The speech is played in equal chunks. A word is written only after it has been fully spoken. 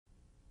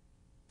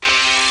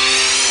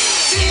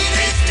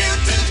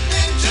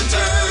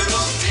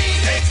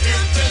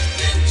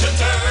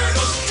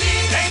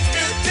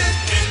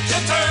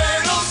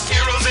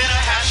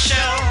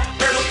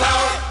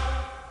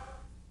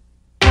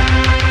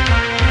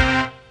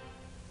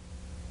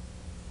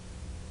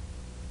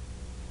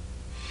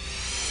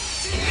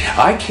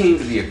I came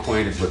to be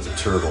acquainted with the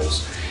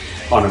Turtles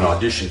on an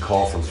audition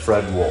call from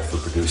Fred Wolf, who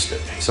produced it.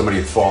 Somebody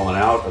had fallen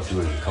out of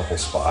doing a couple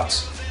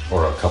spots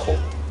or a couple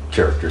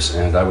characters,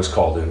 and I was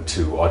called in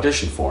to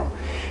audition for him.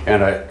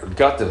 And I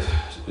got the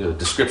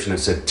description that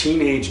said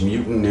Teenage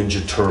Mutant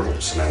Ninja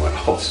Turtles, and I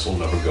went, oh, this will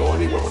never go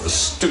anywhere with a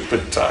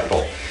stupid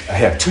title. I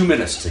had 2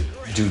 minutes to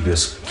do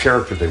this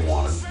character they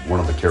wanted. One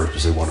of the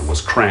characters they wanted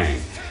was Krang,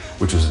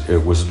 which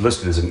was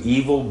listed as an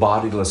evil,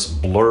 bodiless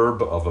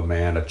blurb of a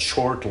man, a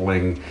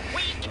chortling,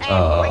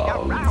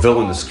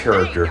 villainous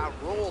character,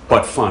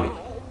 but funny.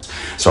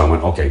 So I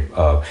went, okay,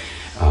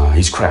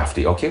 he's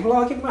crafty. Okay, well,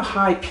 I'll give him a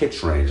high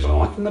pitch range. I don't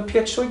like him the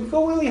pitch, so he can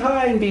go really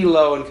high and be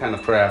low and kind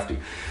of crafty.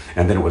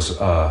 And then it was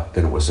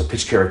a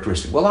pitch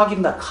characteristic. Well, I'll give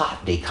him the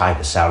cottony kind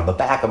of sound in the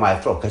back of my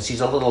throat because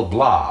he's a little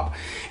blob.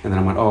 And then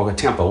I went, oh, a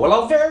tempo. Well,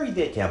 I'll vary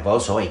the tempo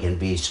so he can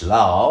be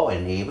slow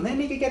and even. Then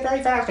he can get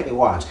very fast if he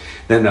wants.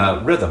 Then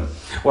rhythm.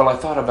 Well, I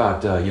thought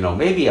about,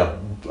 maybe a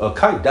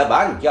kind of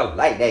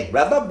undulating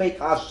rhythm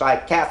because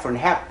like Katharine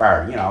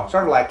Hepburn,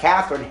 sort of like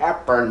Katharine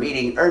Hepburn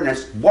meeting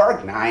Ernest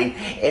Borgnine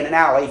in an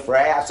alley for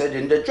acid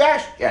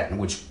indigestion,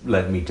 which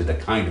led me to the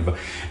kind of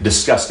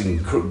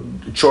disgusting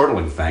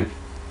chortling thing.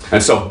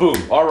 And so, boom,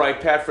 all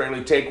right, Pat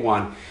Fraley, take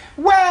one.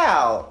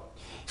 Well,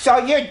 so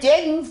you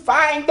didn't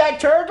find the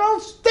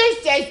turtles?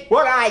 This is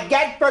what I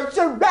get for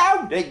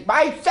surrounding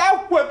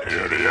myself with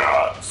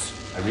idiots.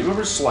 I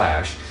remember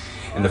Slash,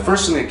 and the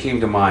first thing that came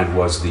to mind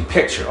was the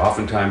picture.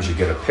 Oftentimes you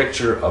get a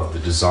picture of the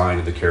design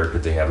of the character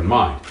they have in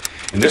mind.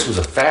 And this was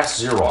a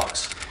fast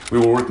Xerox. We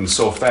were working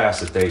so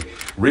fast that they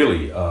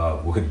really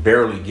could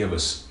barely give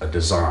us a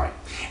design.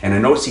 And I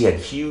noticed he had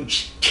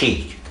huge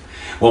teeth.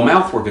 Well,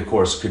 mouthwork, of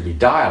course, could be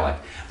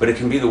dialect, but it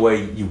can be the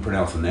way you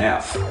pronounce an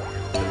F.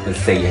 Let's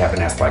say you have an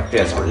F like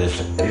this, or this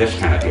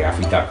kind of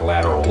Daffy Duck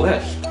lateral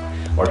lisp,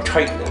 or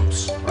tight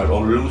lips, right,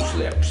 or loose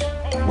lips.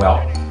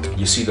 Well,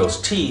 you see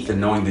those teeth, and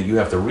knowing that you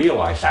have to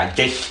realize that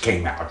this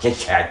came out,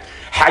 this had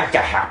to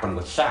happen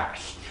with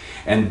Sash.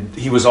 And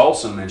he was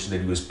also mentioned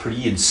that he was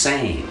pretty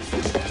insane.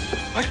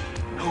 What?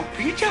 No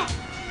pizza?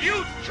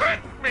 You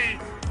tricked me!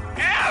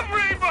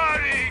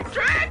 Everybody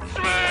tricks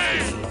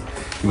me!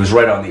 He was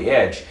right on the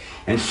edge.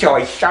 And so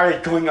I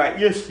started doing like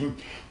this, and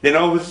then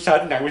all of a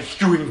sudden I was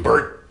doing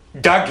Kirk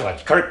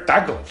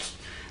Douglas.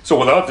 So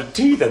without the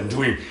teeth, I'm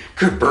doing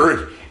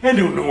Bert. I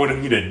don't know what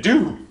I'm gonna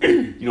do.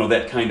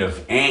 That kind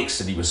of angst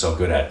that he was so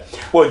good at.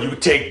 Well, you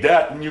take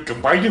that and you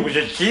combine it with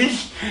a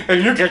cheese,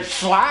 and you get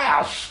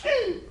Slash.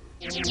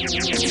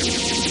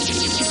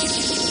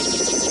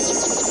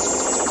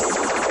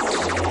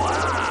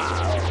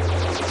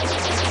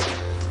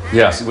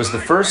 Yes, it was the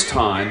first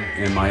time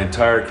in my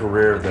entire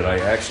career that I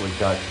actually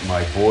got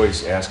my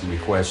boys asking me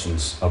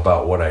questions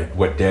about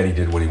what Daddy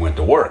did when he went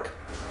to work.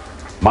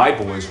 My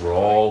boys were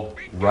all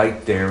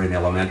right there in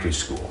elementary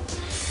school.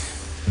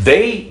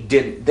 They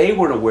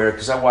weren't aware,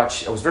 because I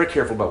was very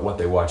careful about what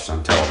they watched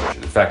on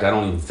television. In fact, I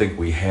don't even think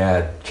we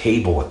had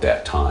cable at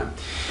that time.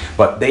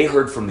 But they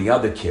heard from the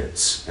other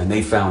kids, and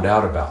they found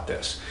out about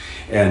this.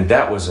 And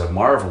that was a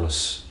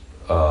marvelous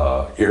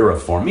era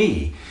for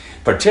me,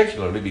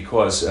 particularly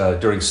because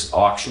during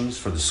auctions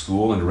for the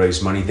school and to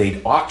raise money,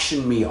 they'd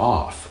auction me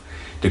off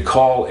to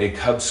call a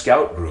Cub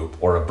Scout group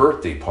or a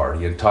birthday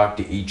party and talk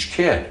to each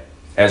kid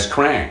as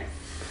Krang.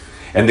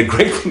 And the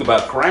great thing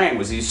about Krang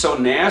was he's so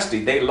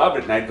nasty, they loved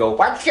it, and I'd go,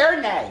 what's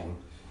your name?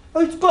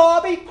 It's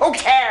Bobby. Who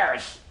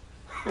cares?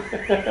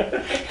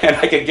 And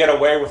I could get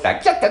away with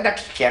that. Get the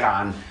next kid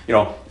on.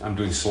 I'm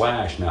doing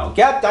Slash now.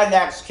 Get the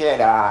next kid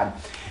on.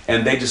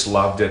 And they just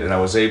loved it, and I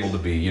was able to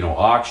be,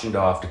 auctioned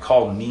off to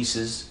call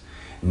nieces,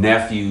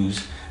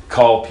 nephews,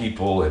 call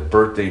people at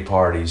birthday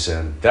parties,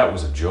 and that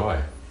was a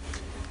joy.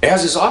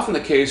 As is often the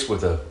case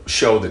with a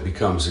show that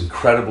becomes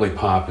incredibly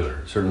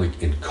popular, certainly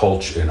in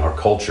our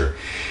culture,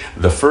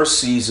 the first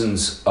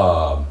seasons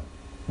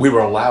we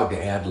were allowed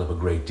to ad-lib a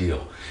great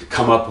deal,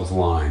 come up with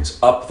lines,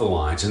 up the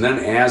lines, and then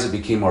as it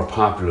became more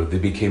popular, they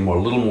became a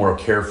little more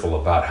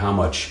careful about how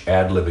much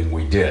ad-libbing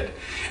we did,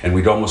 and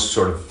we'd almost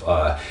sort of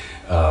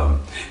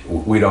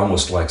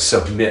like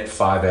submit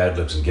 5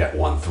 ad-libs and get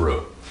one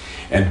through.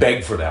 And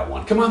beg for that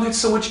one. Come on, that's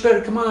so much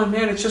better. Come on,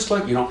 man. It's just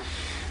like,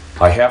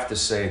 I have to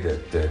say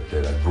that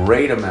a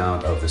great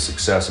amount of the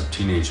success of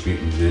Teenage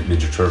Mutant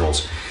Ninja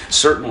Turtles,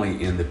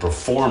 certainly in the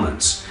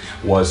performance,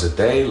 was that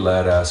they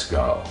let us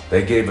go.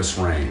 They gave us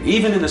rein.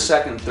 Even in the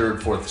second,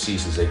 third, fourth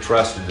seasons, they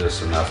trusted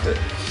us enough to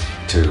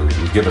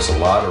give us a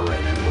lot of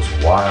rein, and it was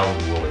wild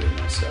and woolly in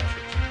that section.